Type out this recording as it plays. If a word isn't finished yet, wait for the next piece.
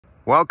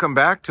Welcome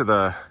back to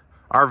the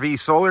RV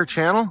Solar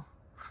channel.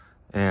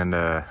 And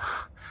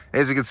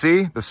as you can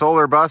see, the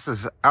solar bus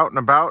is out and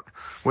about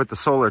with the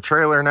solar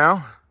trailer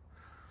now.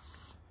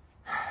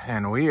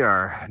 And we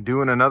are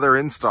doing another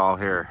install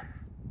here.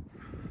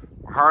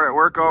 We're hard at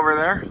work over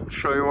there. I'll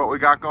show you what we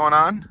got going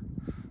on.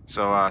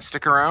 So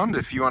stick around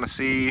if you want to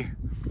see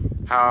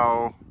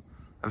how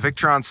a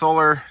Victron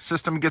solar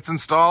system gets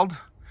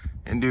installed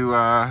into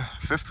a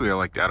fifth wheel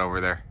like that over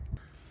there.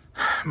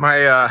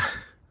 My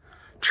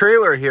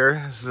trailer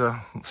here is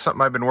something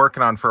I've been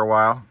working on for a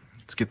while.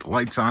 Let's get the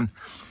lights on.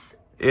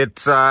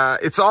 It's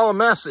all a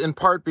mess in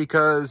part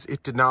because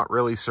it did not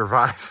really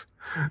survive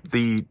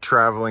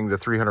traveling the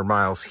 300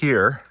 miles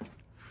here.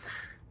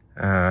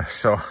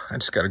 So I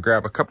just got to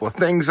grab a couple of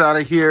things out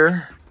of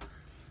here.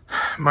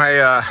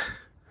 My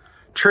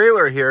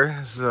trailer here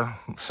is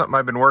something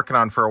I've been working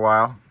on for a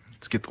while.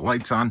 Let's get the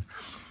lights on.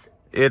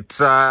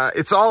 It's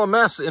all a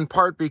mess in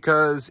part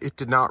because it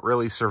did not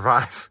really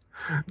survive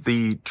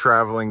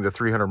traveling the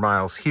 300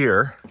 miles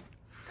here.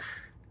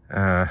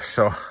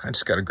 So I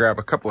just got to grab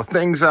a couple of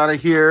things out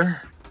of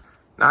here.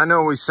 Now, I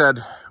know we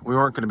said we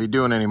weren't going to be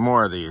doing any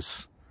more of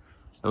these,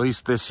 at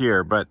least this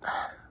year, but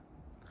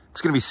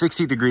it's going to be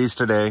 60 degrees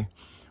today.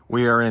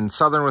 We are in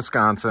southern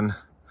Wisconsin.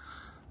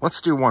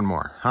 Let's do one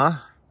more,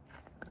 huh?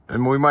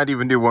 And we might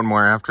even do one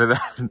more after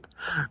that,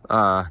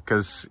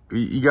 because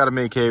you got to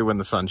make hay when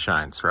the sun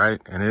shines,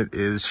 right? And it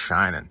is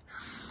shining.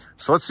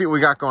 So let's see what we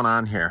got going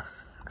on here.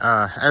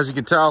 As you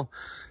can tell,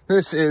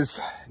 this is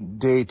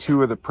day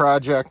 2 of the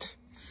project.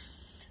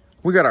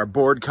 We got our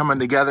board coming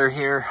together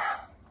here,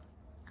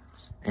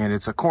 and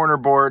it's a corner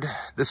board.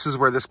 This is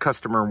where this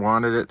customer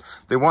wanted it.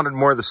 They wanted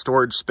more of the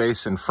storage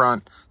space in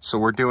front, so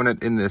we're doing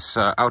it in this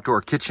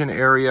outdoor kitchen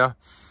area.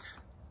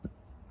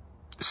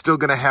 Still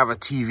gonna have a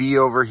TV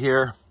over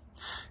here,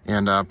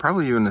 and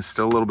probably even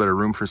still a little bit of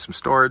room for some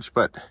storage,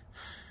 but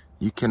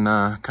you can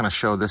kind of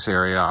show this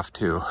area off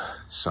too.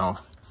 So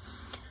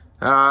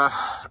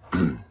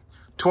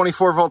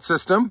 24 volt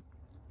system,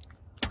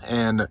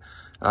 and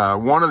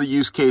one of the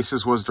use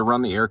cases was to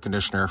run the air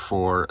conditioner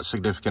for a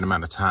significant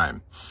amount of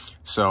time.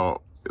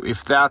 So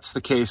if that's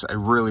the case, I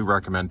really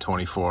recommend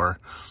 24,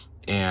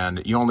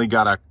 and you only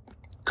got a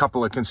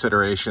couple of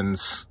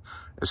considerations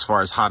as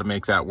far as how to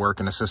make that work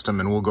in a system,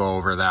 and we'll go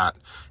over that.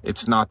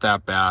 It's not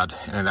that bad,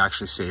 and it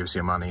actually saves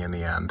you money in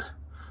the end.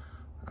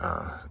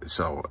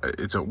 So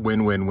it's a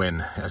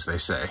win-win-win, as they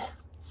say.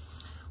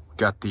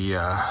 Got the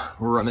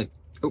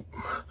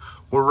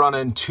we're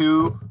running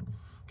 2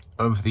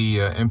 of the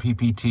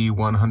MPPT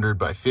 100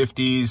 by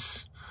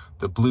 50s,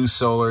 the blue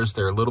solars.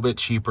 They're a little bit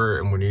cheaper,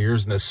 and when you're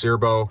using a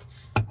servo,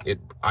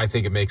 I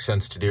think it makes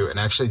sense to do. And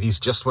actually, these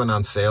just went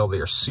on sale. They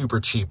are super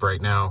cheap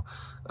right now.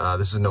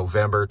 This is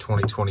November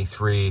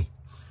 2023.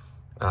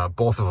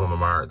 Both of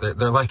them are.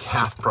 They're like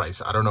half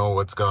price. I don't know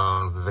what's going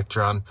on with the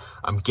Victron.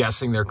 I'm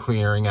guessing they're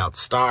clearing out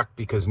stock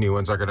because new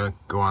ones are going to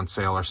go on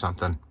sale or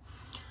something.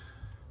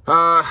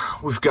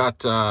 We've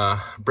got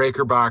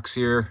breaker box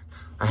here.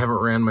 I haven't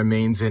ran my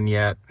mains in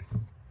yet.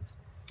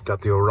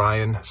 Got the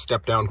Orion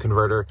step down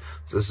converter.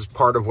 So this is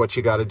part of what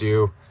you got to do.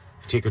 You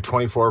take a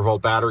 24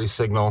 volt battery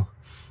signal,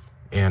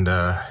 and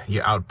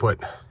you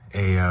output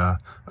a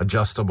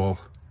adjustable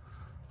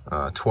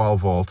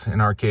 12 volt.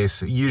 In our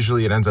case,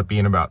 usually it ends up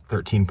being about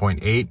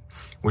 13.8,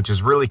 which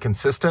is really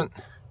consistent,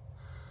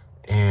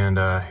 and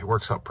it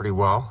works out pretty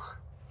well.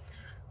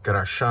 Got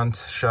our shunt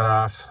shut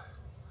off,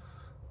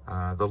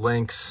 the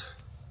links,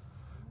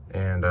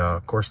 and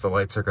of course the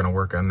lights are going to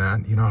work on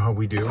that. You know how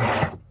we do.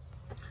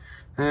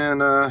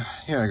 And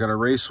yeah, I got a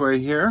raceway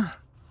here.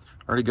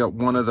 Already got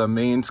one of the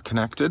mains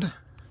connected,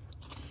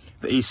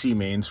 the AC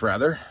mains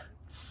rather.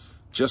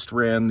 Just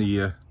ran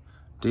the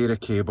data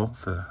cable,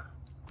 the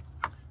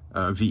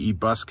VE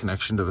bus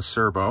connection to the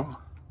servo.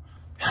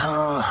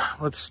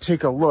 Let's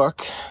take a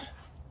look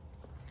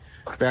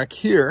back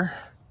here.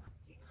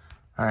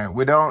 All right,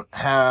 we don't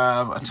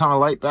have a ton of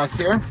light back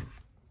here.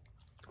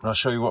 I'll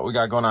show you what we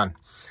got going on.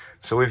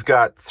 So we've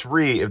got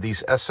 3 of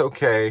these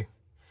SOK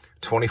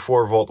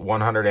 24 volt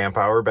 100 amp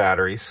hour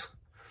batteries.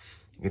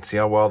 You can see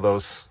how well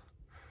those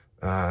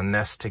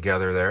nest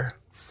together there.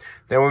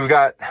 Then we've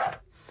got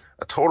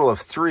a total of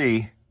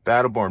 3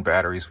 Battleborn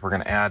batteries we're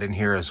going to add in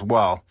here as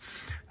well.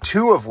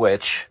 2 of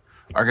which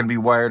are going to be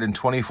wired in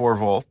 24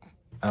 volt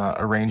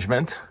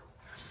arrangement,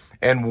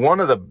 and one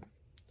of the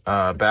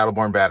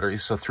Battleborn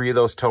batteries, so 3 of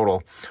those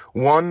total,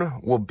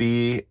 one will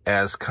be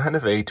as kind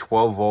of a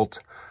 12 volt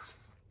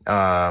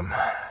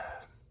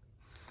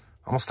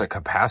almost a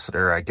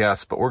capacitor, I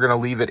guess, but we're going to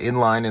leave it in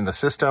line in the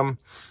system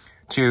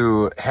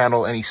to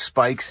handle any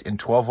spikes in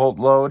 12 volt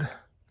load.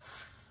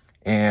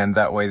 And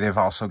that way they've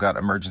also got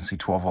emergency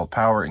 12 volt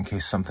power in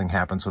case something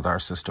happens with our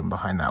system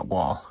behind that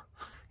wall.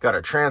 Got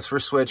our transfer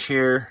switch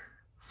here,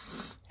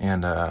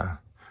 and got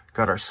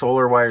our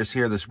solar wires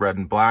here. This red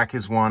and black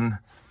is one,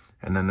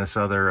 and then this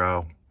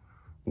other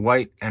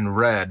white and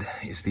red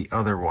is the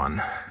other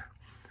one.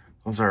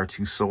 Those are our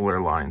 2 solar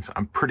lines,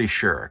 I'm pretty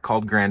sure. I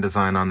called Grand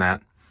Design on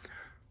that.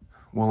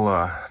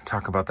 We'll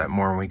talk about that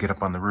more when we get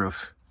up on the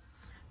roof.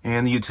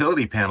 and the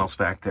utility panels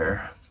back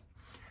there.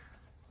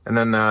 And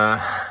then,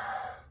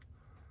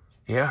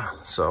 yeah,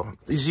 so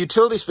these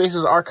utility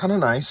spaces are kind of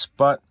nice,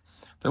 but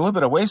they're a little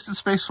bit of wasted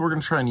space, so we're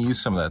going to try and use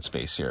some of that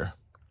space here.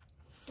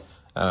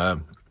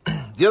 The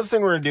other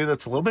thing we're going to do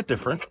that's a little bit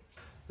different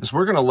is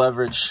we're going to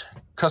leverage,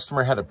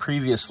 customer had a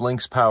previous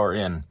Lynx power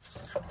in.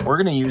 We're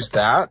going to use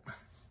that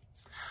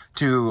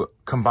to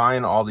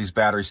combine all these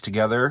batteries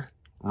together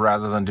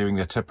rather than doing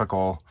the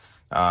typical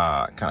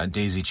kind of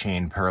daisy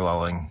chain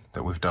paralleling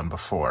that we've done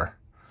before.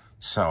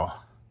 So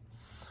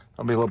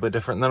it'll be a little bit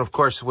different. And then of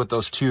course with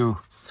those two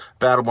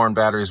Battleborn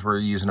batteries, we're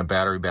using a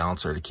battery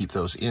balancer to keep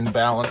those in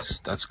balance.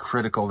 That's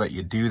critical that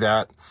you do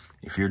that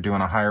if you're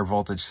doing a higher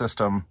voltage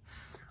system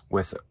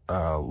with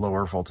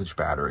lower voltage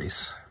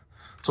batteries.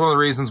 It's one of the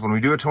reasons when we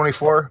do a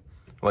 24,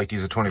 I like to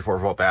use a 24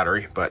 volt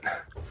battery, but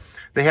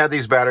they had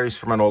these batteries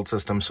from an old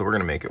system, so we're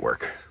gonna make it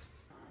work.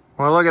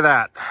 Well, look at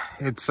that.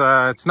 It's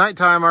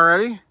nighttime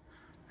already.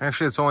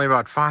 Actually, it's only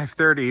about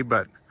 5:30,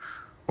 but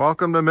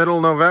welcome to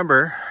middle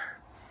November.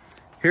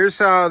 Here's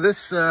how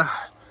this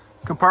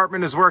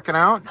compartment is working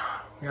out.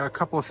 We got a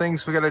couple of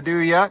things we got to do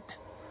yet,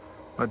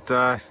 but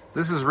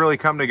this has really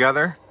come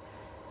together.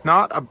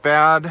 Not a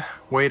bad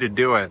way to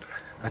do it,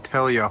 I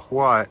tell you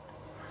what.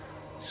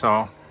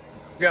 So,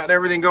 got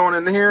everything going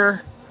in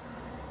here.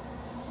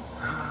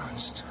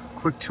 Just a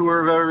quick tour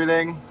of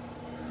everything.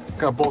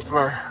 Got both of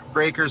our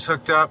breakers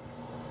hooked up.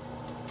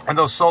 And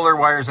those solar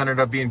wires ended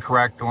up being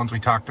correct, the ones we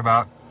talked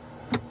about.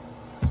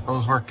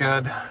 Those work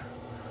good.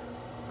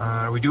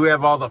 We do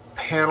have all the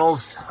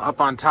panels up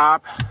on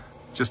top,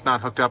 just not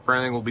hooked up or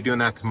anything. We'll be doing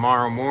that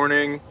tomorrow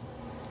morning.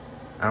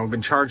 We've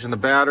been charging the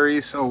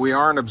batteries, so we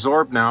aren't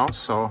absorbed now,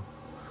 so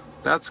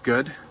that's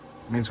good.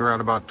 It means we're at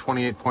about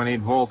 28.8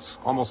 volts,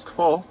 almost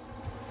full.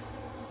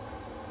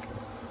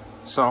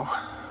 So,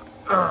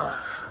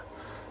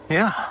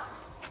 yeah.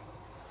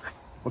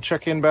 We'll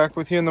check in back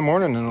with you in the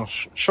morning and I'll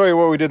show you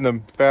what we did in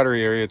the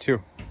battery area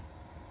too.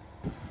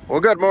 Well,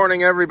 good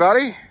morning,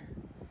 everybody.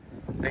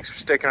 Thanks for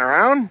sticking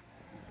around.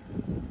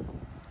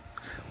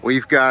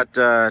 We've got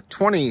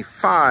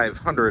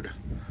 2,500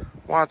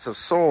 watts of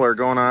solar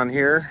going on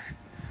here.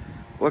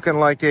 Looking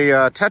like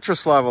a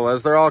Tetris level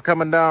as they're all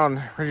coming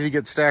down, ready to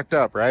get stacked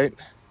up, right?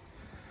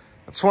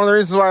 That's one of the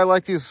reasons why I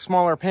like these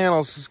smaller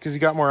panels, is because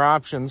you got more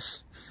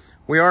options.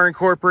 We are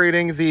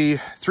incorporating the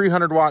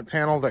 300 watt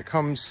panel that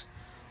comes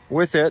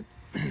with it.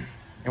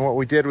 And what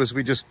we did was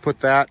we just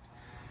put that,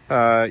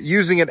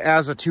 using it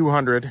as a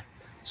 200.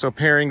 So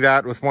pairing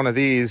that with one of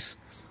these,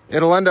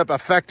 it'll end up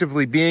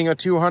effectively being a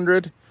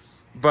 200,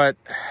 but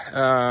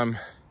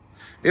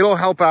it'll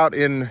help out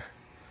in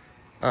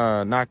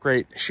not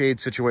great shade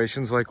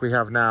situations like we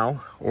have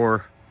now,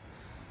 or,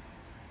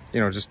 you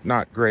know, just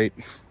not great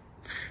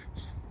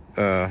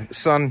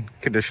sun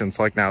conditions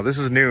like now. This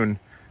is noon,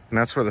 and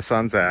that's where the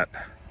sun's at.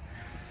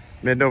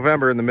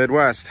 Mid-November in the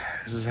Midwest.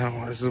 This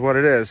is what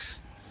it is.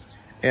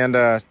 And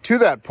to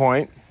that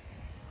point,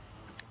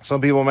 some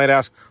people might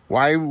ask,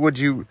 why would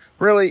you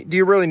really, do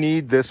you really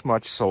need this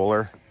much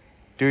solar?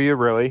 Do you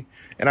really?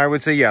 And I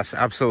would say yes,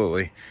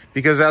 absolutely.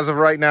 Because as of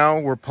right now,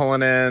 we're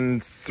pulling in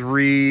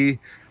 300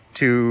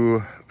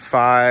 to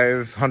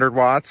 500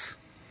 watts.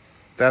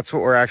 That's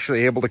what we're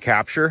actually able to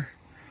capture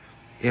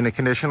in a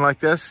condition like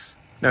this.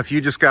 Now, if you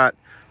just got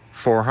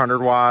 400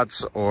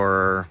 watts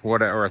or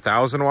whatever, or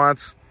 1,000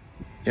 watts,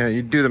 you know,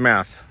 you do the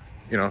math,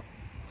 you know,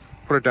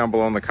 put it down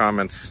below in the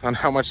comments on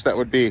how much that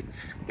would be.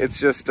 It's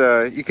just,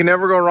 you can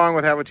never go wrong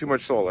with having too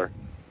much solar.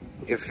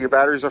 If your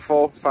batteries are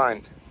full,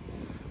 fine.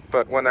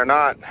 But when they're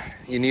not,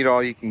 you need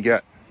all you can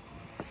get.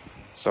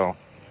 So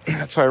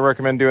that's why I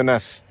recommend doing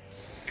this.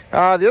 The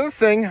other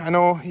thing, I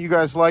know you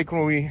guys like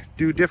when we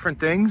do different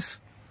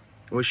things,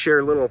 we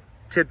share little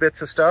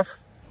tidbits of stuff.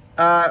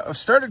 I've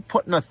started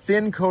putting a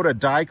thin coat of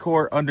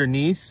Dicor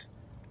underneath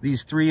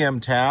these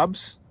 3M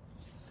tabs.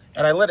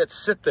 And I let it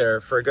sit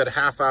there for a good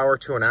half hour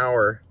to an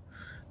hour.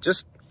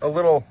 Just a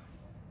little,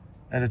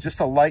 and just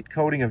a light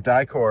coating of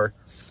Dicor.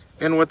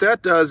 And what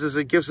that does is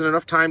it gives it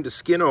enough time to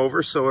skin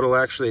over so it'll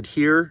actually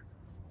adhere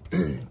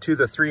to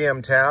the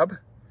 3M tab,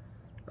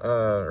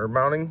 or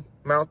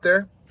mount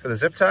there for the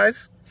zip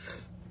ties.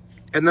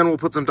 And then we'll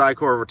put some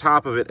Dicor over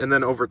top of it. And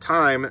then over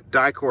time,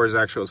 Dicor is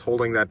actually what's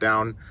holding that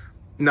down,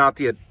 not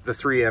the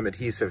 3M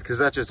adhesive, because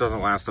that just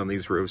doesn't last on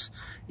these roofs.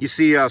 You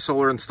see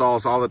solar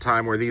installs all the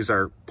time where these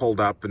are pulled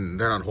up and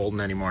they're not holding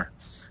anymore.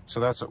 So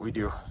that's what we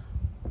do.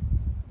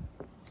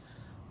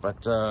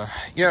 But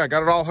yeah, I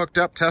got it all hooked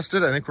up,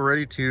 tested. I think we're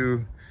ready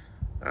to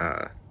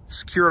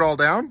secure it all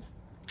down.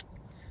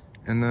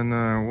 And then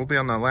we'll be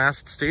on the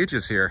last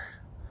stages here.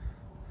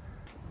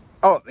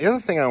 Oh, the other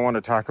thing I want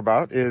to talk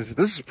about is,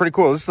 this is pretty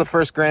cool. This is the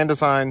first Grand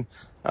Design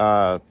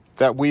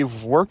that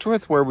we've worked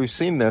with where we've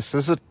seen this.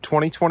 This is a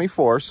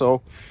 2024,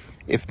 so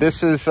if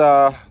this is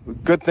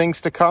good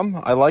things to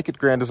come, I like it,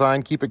 Grand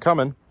Design, keep it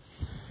coming.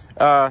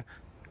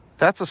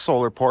 That's a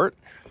solar port.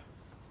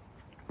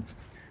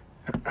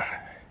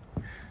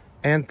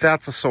 And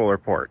that's a solar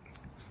port.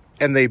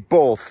 And they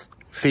both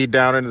feed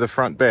down into the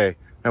front bay.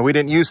 Now, we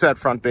didn't use that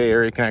front bay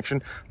area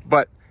connection,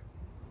 but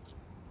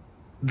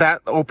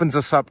that opens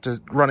us up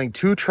to running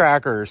 2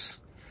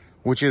 trackers,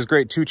 which is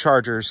great, 2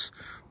 chargers,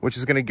 which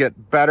is going to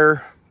get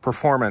better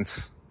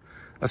performance,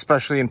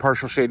 especially in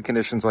partial shade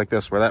conditions like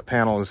this, where that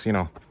panel is, you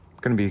know,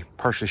 going to be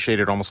partially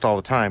shaded almost all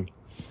the time.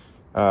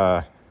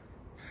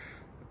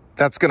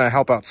 That's going to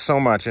help out so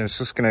much, and it's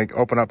just going to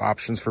open up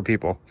options for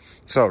people.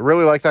 So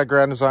really like that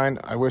Grand Design.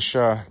 I wish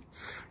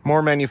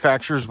more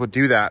manufacturers would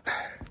do that.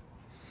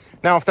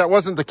 Now, if that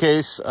wasn't the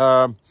case,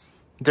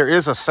 there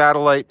is a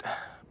satellite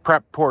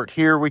prep port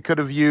here we could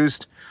have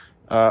used,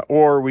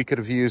 or we could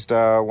have used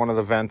one of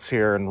the vents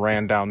here and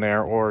ran down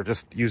there, or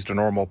just used a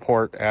normal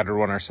port, added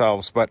one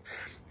ourselves. But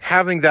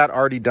having that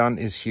already done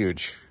is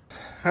huge.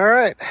 All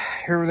right,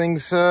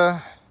 everything's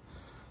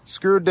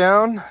screwed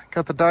down,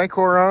 got the die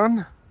core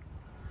on.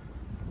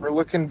 We're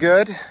looking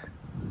good.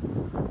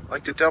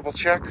 Like to double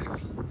check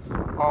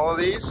all of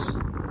these.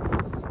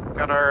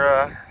 Got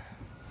our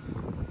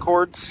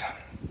cords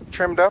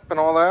trimmed up and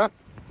all that.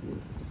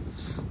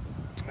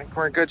 I think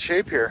we're in good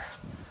shape here.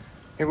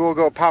 Maybe we'll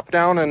go pop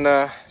down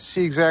and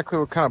see exactly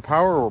what kind of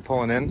power we're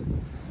pulling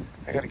in.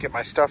 I gotta get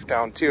my stuff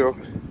down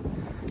too.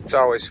 It's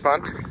always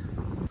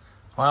fun.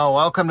 Well,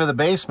 welcome to the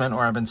basement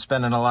where I've been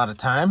spending a lot of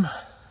time.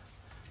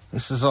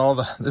 This is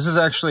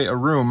actually a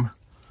room.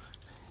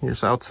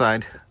 Here's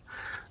outside.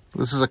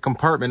 This is a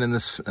compartment in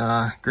this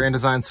Grand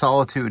Design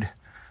Solitude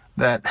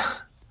that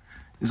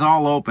is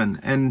all open,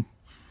 and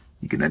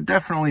you can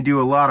definitely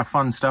do a lot of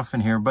fun stuff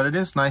in here, but it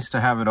is nice to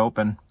have it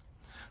open.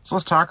 So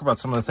let's talk about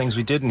some of the things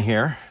we did in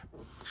here.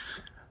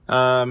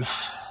 So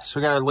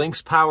we got our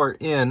Lynx power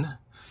in,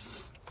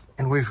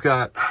 and we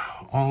got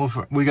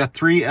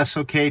 3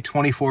 SOK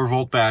 24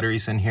 volt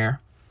batteries in here.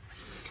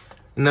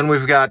 And then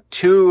we've got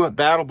 2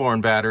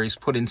 Battleborn batteries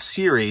put in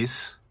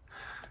series,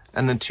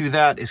 and then to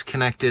that is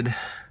connected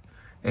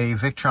a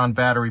Victron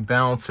battery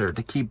balancer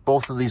to keep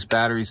both of these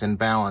batteries in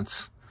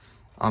balance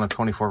on a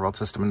 24 volt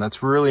system. And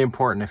that's really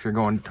important. If you're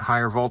going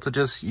higher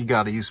voltages, you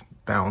got to use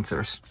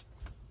balancers.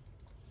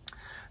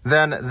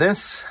 Then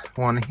this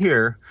one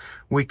here,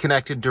 we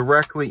connected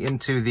directly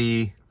into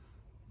the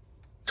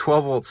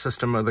 12 volt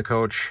system of the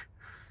coach.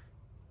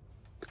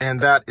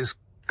 And that is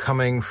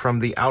coming from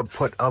the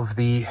output of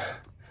the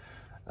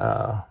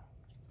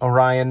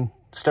Orion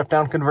step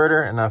down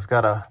converter. And I've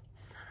got a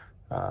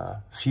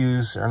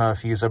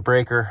a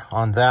breaker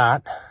on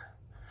that,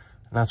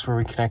 and that's where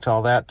we connect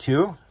all that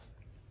to. And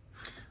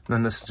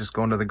then this is just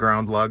going to the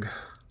ground lug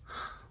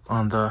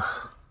on the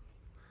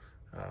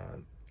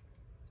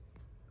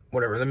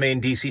the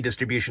main DC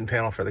distribution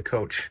panel for the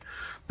coach.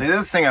 Now, the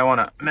other thing I want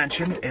to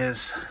mention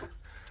is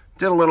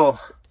did a little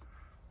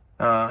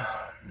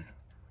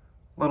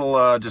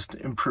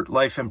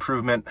life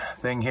improvement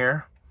thing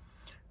here.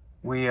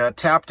 We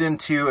tapped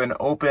into an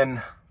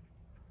open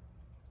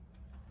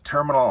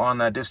terminal on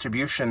that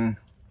distribution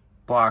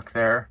block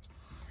there,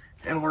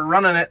 and we're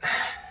running it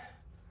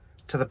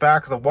to the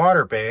back of the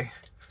water bay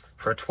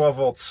for a 12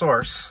 volt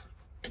source.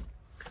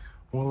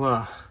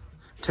 We'll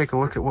take a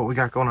look at what we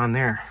got going on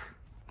there.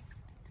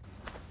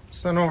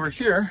 So then over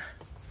here,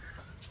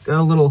 got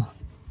a little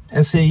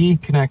SAE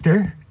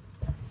connector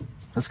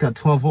that's got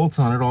 12 volts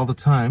on it all the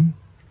time.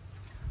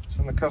 So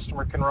then the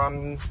customer can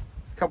run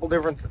a couple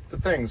different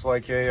things,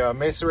 like a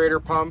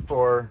macerator pump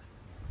or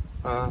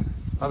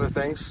other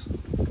things.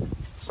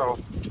 So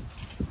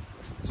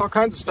it's all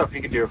kinds of stuff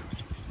you can do.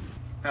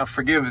 Now,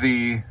 forgive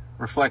the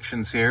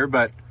reflections here,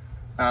 but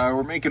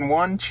we're making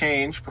one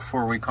change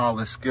before we call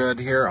this good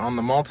here on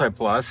the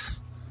Multiplus.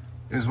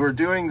 Is we're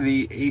doing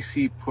the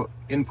AC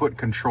input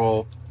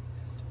control,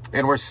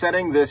 and we're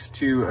setting this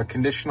to a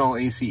conditional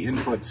AC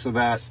input so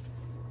that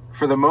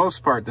for the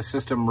most part the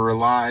system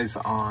relies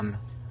on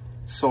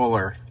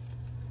solar.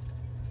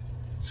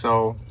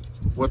 So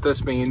what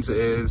this means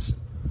is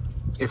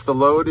if the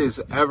load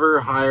is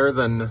ever higher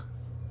than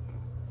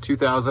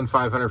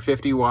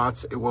 2,550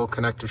 watts, it will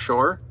connect to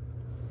shore,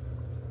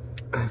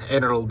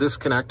 and it'll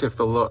disconnect if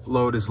the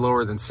load is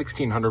lower than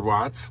 1,600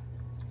 watts.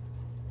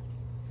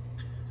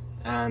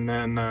 And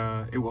then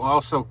it will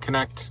also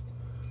connect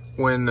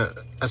when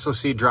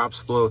SOC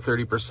drops below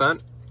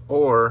 30%,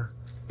 or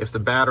if the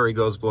battery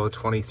goes below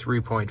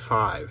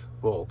 23.5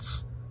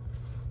 volts.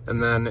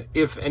 And then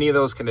if any of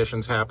those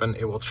conditions happen,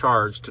 it will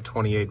charge to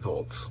 28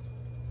 volts.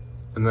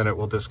 And then it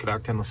will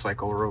disconnect and the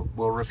cycle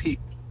will repeat.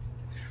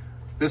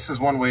 This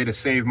is one way to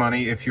save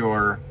money if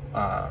you're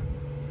at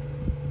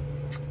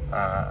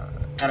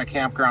a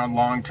campground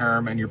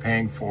long-term and you're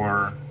paying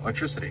for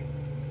electricity.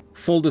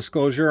 Full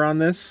disclosure on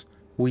this,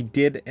 we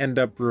did end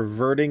up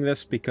reverting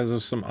this because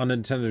of some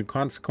unintended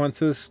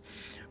consequences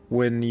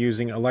when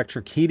using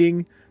electric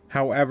heating.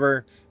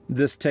 However,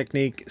 this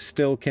technique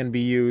still can be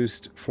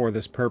used for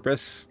this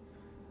purpose.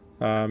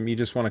 You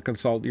just want to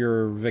consult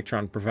your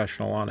Victron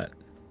professional on it.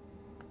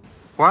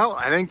 Well,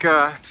 I think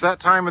it's that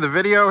time of the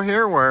video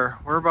here where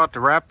we're about to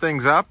wrap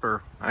things up,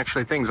 or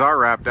actually things are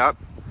wrapped up.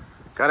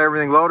 Got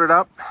everything loaded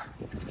up,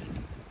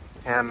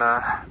 and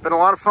been a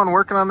lot of fun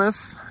working on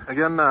this.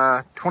 Again,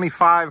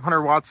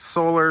 2,500 watts of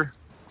solar,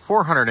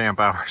 400 amp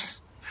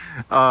hours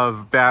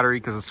of battery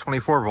because it's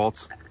 24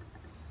 volts.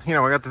 you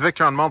know, we got the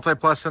Victron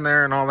Multiplus in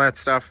there and all that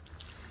stuff.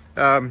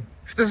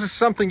 If this is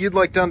something you'd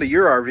like done to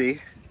your RV,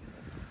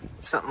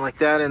 something like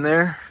that in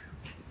there,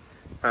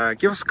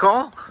 give us a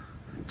call.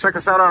 Check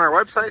us out on our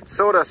website,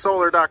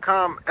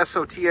 sodasolar.com,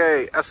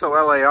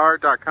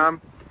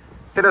 SOTASOLAR.com.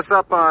 Hit us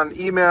up on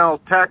email,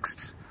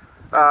 text.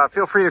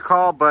 Feel free to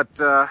call,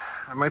 but I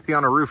might be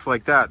on a roof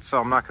like that, so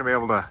I'm not going to be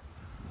able to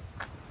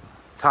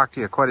talk to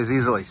you quite as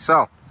easily.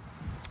 So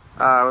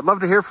I would love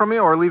to hear from you,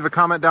 or leave a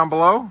comment down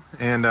below.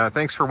 And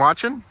thanks for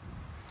watching,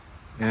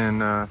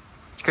 and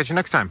catch you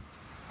next time.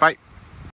 Bye.